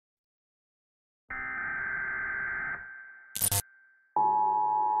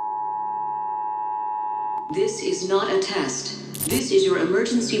This is not a test. This is your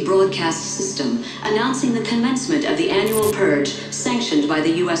emergency broadcast system announcing the commencement of the annual purge sanctioned by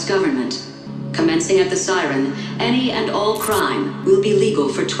the U.S. government. Commencing at the siren, any and all crime will be legal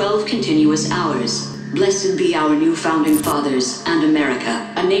for 12 continuous hours. Blessed be our new founding fathers and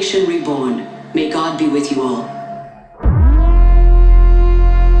America, a nation reborn. May God be with you all.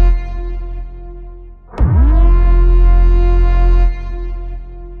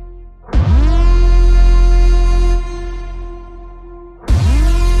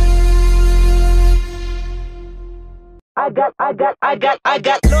 I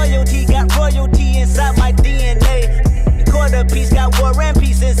got loyalty, got royalty inside my DNA. Quarter piece, got war and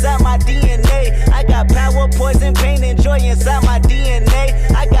peace inside my DNA. I got power, poison, pain, and joy inside my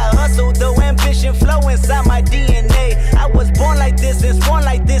DNA. I got hustle, though, ambition, flow inside my DNA. I was born like this and sworn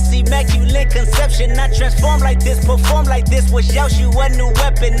like this, immaculate conception. I transform like this, perform like this, wish out you a new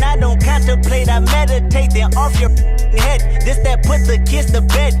weapon. I don't contemplate, I meditate, then off your head. This that put the kids to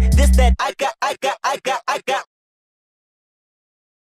bed, this that I